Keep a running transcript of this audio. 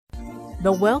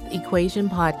The Wealth Equation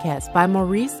podcast by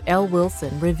Maurice L.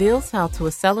 Wilson reveals how to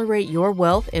accelerate your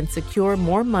wealth and secure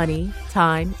more money,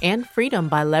 time, and freedom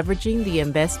by leveraging the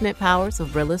investment powers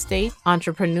of real estate,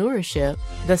 entrepreneurship,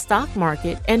 the stock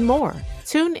market, and more.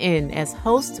 Tune in as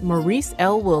host Maurice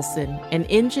L. Wilson, an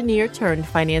engineer turned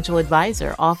financial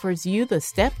advisor, offers you the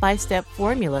step-by-step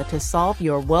formula to solve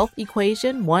your wealth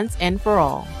equation once and for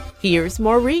all. Here's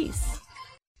Maurice.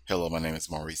 Hello, my name is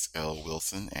Maurice L.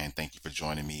 Wilson, and thank you for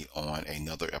joining me on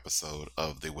another episode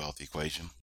of The Wealth Equation.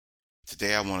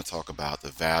 Today I want to talk about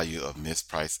the value of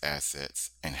mispriced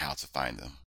assets and how to find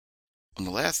them. On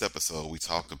the last episode, we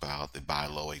talked about the buy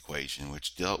low equation,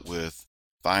 which dealt with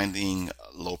finding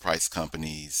low-priced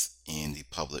companies in the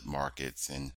public markets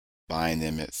and buying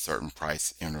them at certain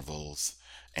price intervals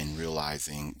and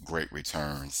realizing great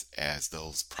returns as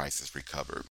those prices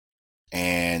recovered.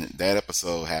 And that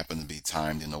episode happened to be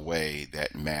timed in a way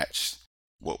that matched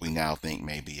what we now think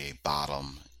may be a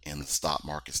bottom in the stock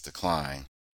market's decline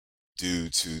due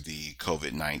to the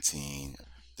COVID-19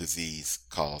 disease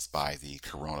caused by the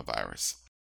coronavirus.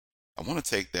 I want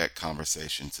to take that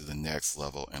conversation to the next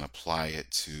level and apply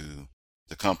it to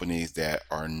the companies that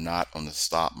are not on the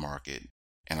stock market.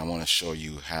 And I want to show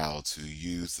you how to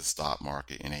use the stock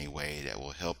market in a way that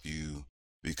will help you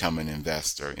become an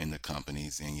investor in the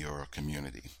companies in your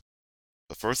community.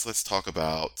 But first, let's talk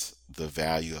about the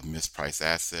value of mispriced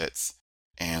assets.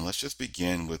 And let's just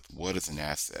begin with, what is an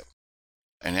asset?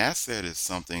 An asset is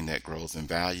something that grows in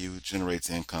value,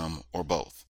 generates income, or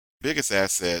both. Biggest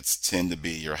assets tend to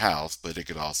be your house, but it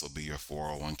could also be your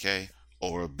 401k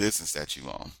or a business that you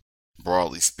own.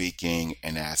 Broadly speaking,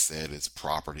 an asset is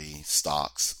property,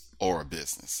 stocks, or a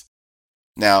business.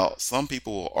 Now, some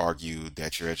people will argue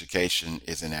that your education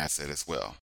is an asset as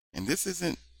well, and this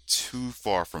isn't too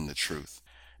far from the truth.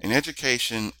 An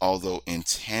education, although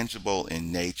intangible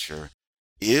in nature,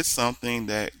 is something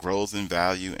that grows in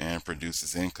value and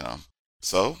produces income.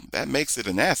 So that makes it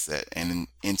an asset, and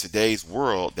in today's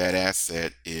world, that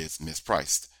asset is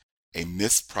mispriced. A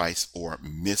misprice or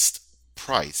missed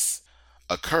price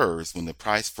occurs when the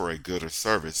price for a good or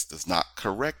service does not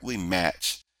correctly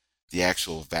match the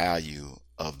actual value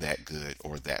of that good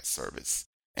or that service.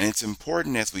 And it's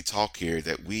important as we talk here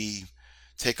that we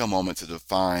take a moment to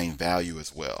define value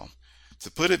as well. To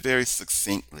put it very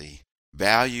succinctly,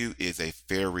 value is a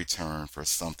fair return for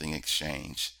something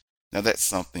exchanged. Now, that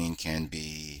something can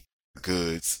be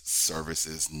goods,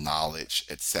 services, knowledge,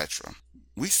 etc.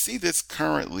 We see this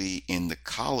currently in the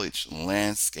college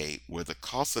landscape, where the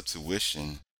cost of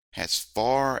tuition has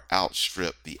far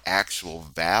outstripped the actual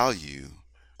value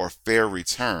or fair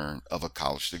return of a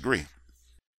college degree.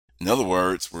 In other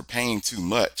words, we're paying too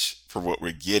much for what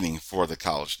we're getting for the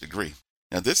college degree.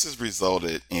 Now, this has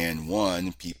resulted in,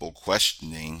 one, people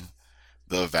questioning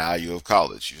the value of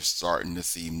college. You're starting to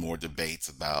see more debates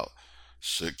about,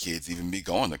 should kids even be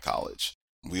going to college?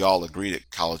 We all agree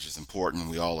that college is important.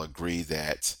 We all agree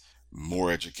that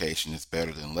more education is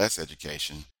better than less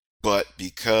education. But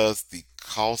because the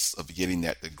cost of getting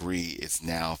that degree is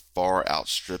now far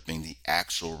outstripping the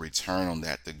actual return on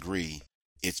that degree,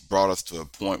 it's brought us to a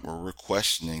point where we're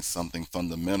questioning something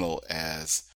fundamental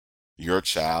as your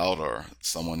child or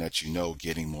someone that you know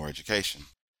getting more education.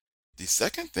 The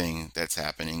second thing that's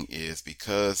happening is,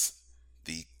 because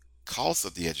the cost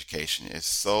of the education is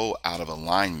so out of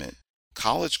alignment,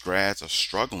 college grads are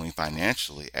struggling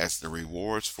financially as the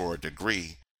rewards for a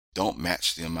degree don't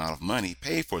match the amount of money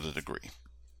paid for the degree.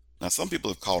 Now, some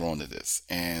people have caught on to this,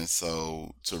 and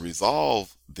so to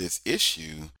resolve this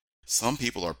issue, some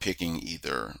people are picking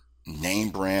either name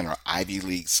brand or Ivy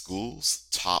League schools,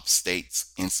 top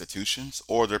states institutions,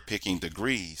 or they're picking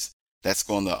degrees that's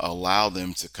going to allow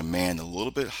them to command a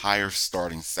little bit higher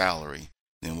starting salary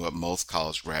than what most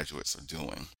college graduates are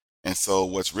doing. And so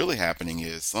what's really happening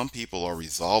is, some people are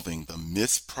resolving the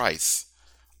misprice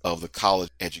of the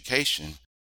college education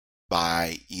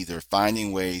by either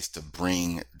finding ways to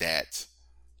bring that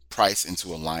price into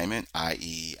alignment,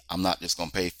 i.e., I'm not just going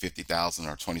to pay $50,000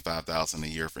 or $25,000 a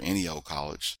year for any old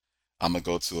college. I'm going to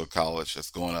go to a college that's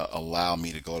going to allow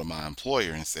me to go to my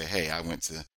employer and say, hey, I went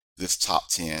to this top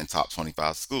 10, top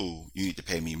 25 school, you need to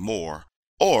pay me more.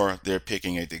 Or they're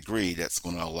picking a degree that's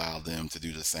going to allow them to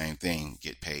do the same thing,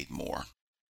 get paid more.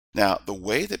 Now, the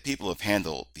way that people have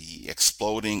handled the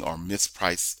exploding or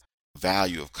mispriced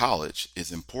value of college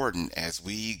is important as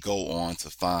we go on to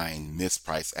find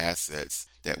mispriced assets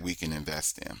that we can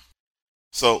invest in.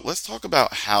 So let's talk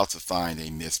about how to find a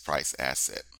mispriced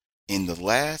asset. In the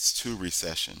last two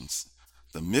recessions,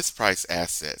 the mispriced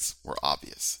assets were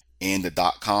obvious. In the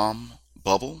dot-com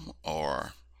bubble,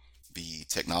 or the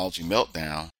technology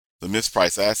meltdown, The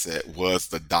mispriced asset was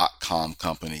the dot-com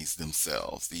companies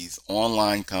themselves. These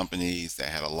online companies that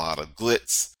had a lot of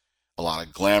glitz, a lot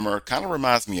of glamour, kind of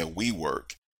reminds me of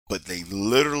WeWork, but they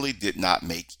literally did not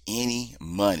make any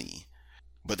money.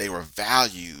 But they were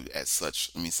valued at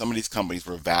such, I mean, some of these companies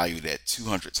were valued at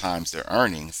 200 times their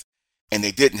earnings, and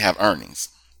they didn't have earnings.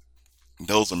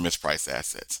 Those are mispriced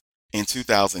assets. In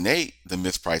 2008, the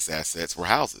mispriced assets were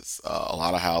houses. A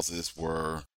lot of houses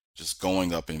were just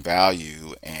going up in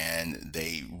value, and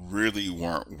they really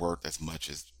weren't worth as much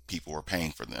as people were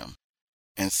paying for them.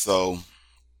 And so,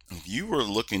 if you were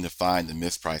looking to find the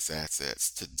mispriced assets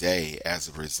today as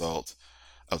a result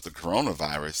of the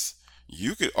coronavirus,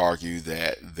 you could argue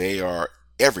that they are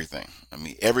everything. I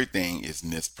mean, everything is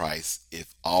mispriced.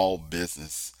 If all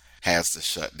business has to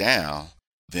shut down,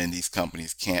 then these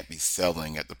companies can't be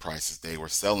selling at the prices they were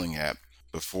selling at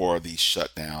before these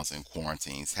shutdowns and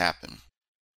quarantines happen.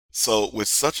 So, with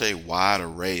such a wide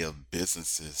array of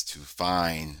businesses to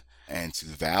find and to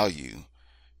value,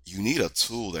 you need a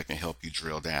tool that can help you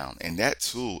drill down. And that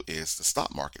tool is the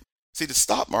stock market. See, the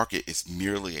stock market is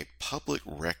merely a public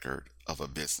record of a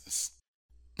business.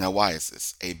 Now, why is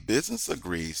this? A business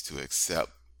agrees to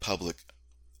accept public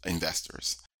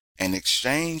investors. In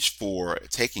exchange for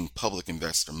taking public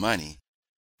investor money,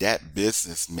 that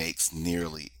business makes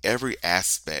nearly every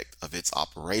aspect of its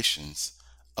operations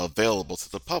available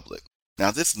to the public. Now,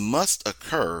 this must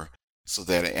occur so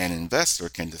that an investor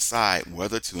can decide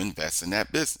whether to invest in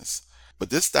that business. But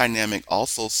this dynamic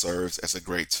also serves as a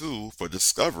great tool for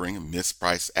discovering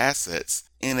mispriced assets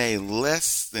in a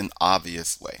less than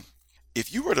obvious way.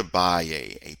 If you were to buy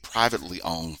a privately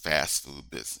owned fast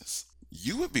food business,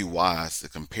 you would be wise to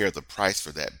compare the price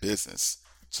for that business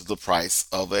to the price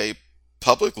of a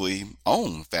publicly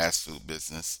owned fast food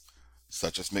business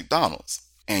such as McDonald's.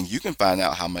 And you can find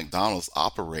out how McDonald's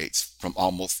operates from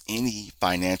almost any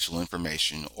financial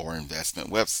information or investment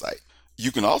website.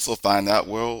 You can also find out,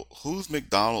 well, who's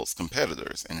McDonald's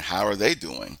competitors and how are they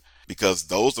doing? Because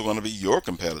those are going to be your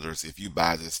competitors if you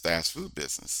buy this fast food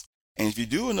business. And if you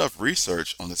do enough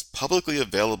research on this publicly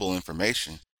available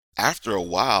information, after a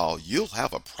while, you'll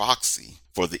have a proxy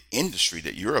for the industry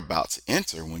that you're about to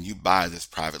enter when you buy this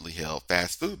privately held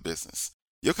fast food business.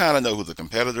 You'll kind of know who the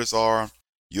competitors are,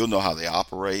 you'll know how they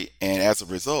operate, and as a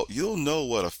result, you'll know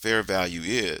what a fair value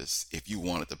is if you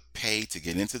wanted to pay to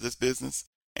get into this business,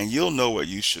 and you'll know what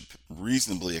you should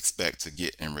reasonably expect to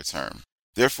get in return.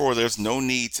 Therefore, there's no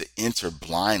need to enter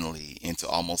blindly into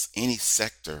almost any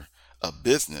sector of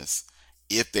business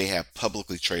if they have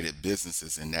publicly traded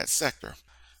businesses in that sector.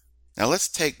 Now let's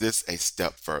take this a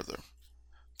step further.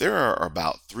 There are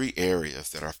about 3 areas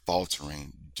that are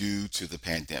faltering due to the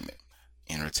pandemic: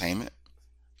 entertainment,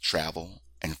 travel,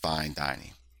 and fine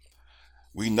dining.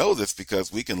 We know this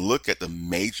because we can look at the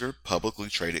major publicly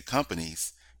traded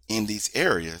companies in these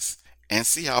areas and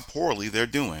see how poorly they're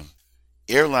doing.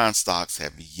 Airline stocks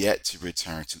have yet to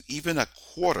return to even a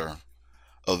quarter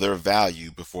of their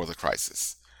value before the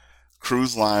crisis.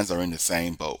 Cruise lines are in the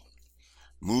same boat.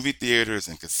 Movie theaters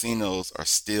and casinos are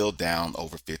still down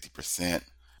over 50%.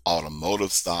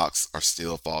 Automotive stocks are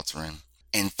still faltering.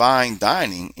 And fine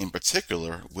dining, in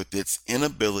particular, with its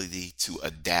inability to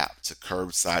adapt to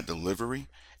curbside delivery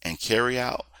and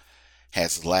carryout,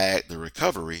 has lagged the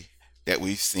recovery that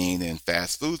we've seen in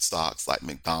fast food stocks like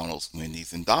McDonald's,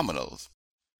 Wendy's, and Domino's.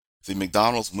 The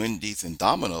McDonald's, Wendy's, and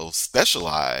Domino's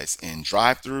specialize in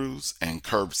drive-thrus and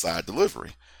curbside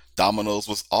delivery. Domino's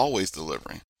was always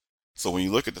delivering. So when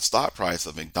you look at the stock price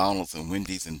of McDonald's and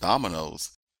Wendy's and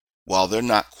Domino's, while they're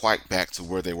not quite back to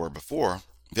where they were before,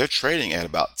 they're trading at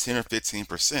about 10 or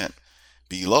 15%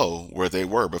 below where they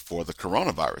were before the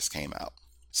coronavirus came out.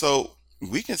 So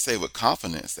we can say with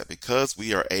confidence that because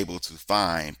we are able to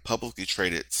find publicly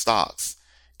traded stocks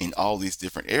in all these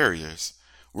different areas,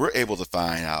 we're able to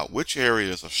find out which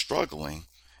areas are struggling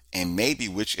and maybe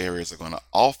which areas are going to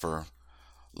offer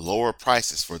lower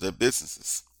prices for their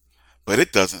businesses. But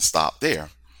it doesn't stop there.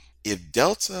 If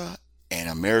Delta and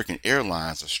American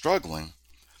Airlines are struggling,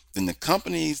 then the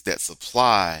companies that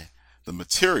supply the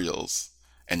materials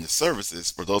and the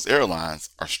services for those airlines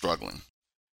are struggling.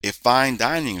 If fine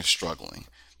dining is struggling,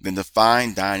 then the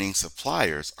fine dining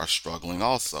suppliers are struggling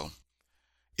also.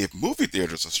 If movie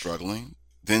theaters are struggling,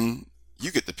 then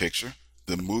you get the picture.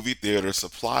 The movie theater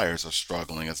suppliers are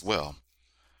struggling as well.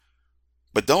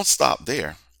 But don't stop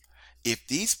there. If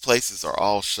these places are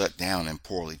all shut down and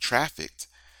poorly trafficked,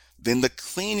 then the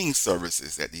cleaning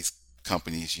services that these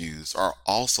companies use are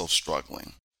also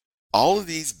struggling. All of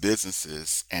these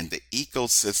businesses and the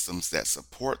ecosystems that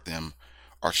support them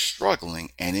are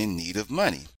struggling and in need of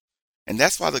money. And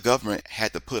that's why the government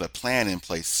had to put a plan in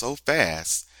place so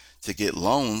fast to get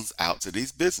loans out to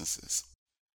these businesses.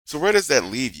 So where does that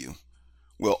leave you?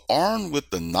 Well, armed with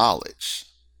the knowledge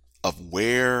of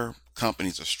where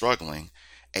companies are struggling,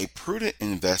 a prudent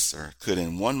investor could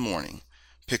in one morning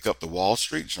pick up the Wall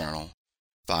Street Journal,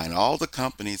 find all the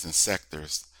companies and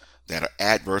sectors that are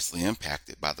adversely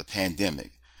impacted by the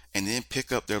pandemic, and then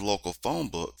pick up their local phone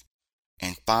book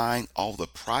and find all the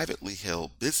privately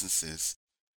held businesses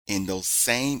in those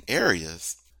same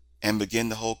areas and begin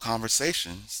to hold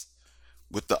conversations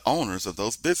with the owners of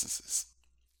those businesses.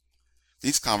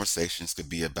 These conversations could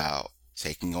be about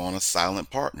taking on a silent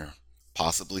partner,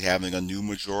 possibly having a new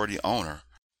majority owner,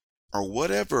 or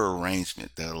whatever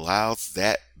arrangement that allows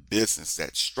that business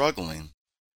that's struggling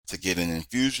to get an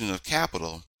infusion of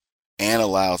capital and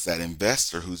allows that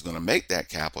investor who's going to make that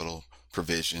capital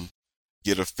provision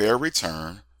get a fair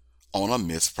return on a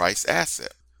mispriced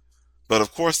asset. But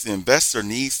of course, the investor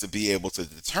needs to be able to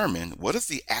determine what is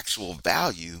the actual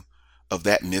value of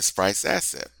that mispriced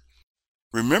asset.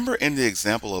 Remember in the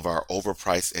example of our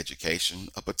overpriced education,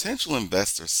 a potential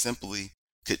investor simply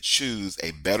could choose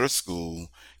a better school,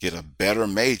 get a better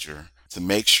major to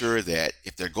make sure that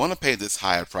if they're going to pay this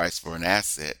higher price for an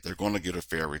asset, they're going to get a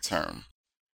fair return.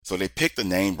 So they picked a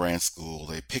name brand school,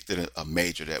 they picked a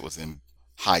major that was in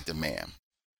high demand.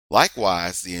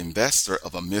 Likewise, the investor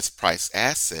of a mispriced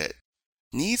asset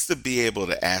needs to be able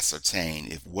to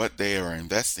ascertain if what they are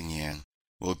investing in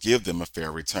will give them a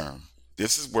fair return.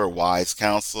 This is where wise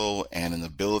counsel and an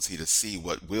ability to see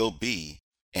what will be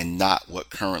and not what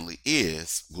currently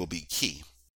is will be key.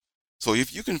 So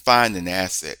if you can find an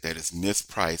asset that is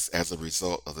mispriced as a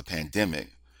result of the pandemic,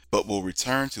 but will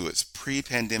return to its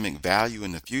pre-pandemic value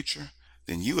in the future,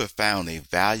 then you have found a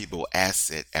valuable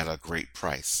asset at a great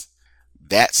price.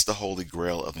 That's the holy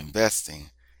grail of investing,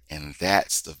 and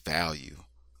that's the value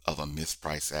of a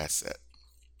mispriced asset.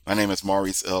 My name is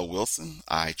Maurice L. Wilson.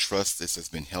 I trust this has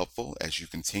been helpful as you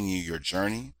continue your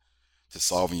journey to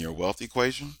solving your wealth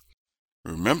equation.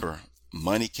 Remember,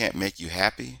 money can't make you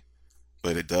happy,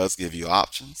 but it does give you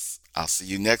options. I'll see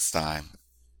you next time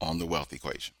on The Wealth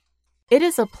Equation. It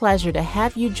is a pleasure to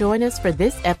have you join us for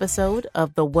this episode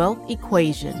of The Wealth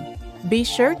Equation. Be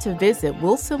sure to visit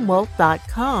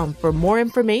wilsonwealth.com for more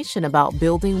information about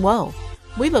building wealth.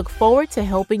 We look forward to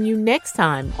helping you next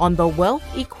time on The Wealth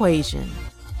Equation.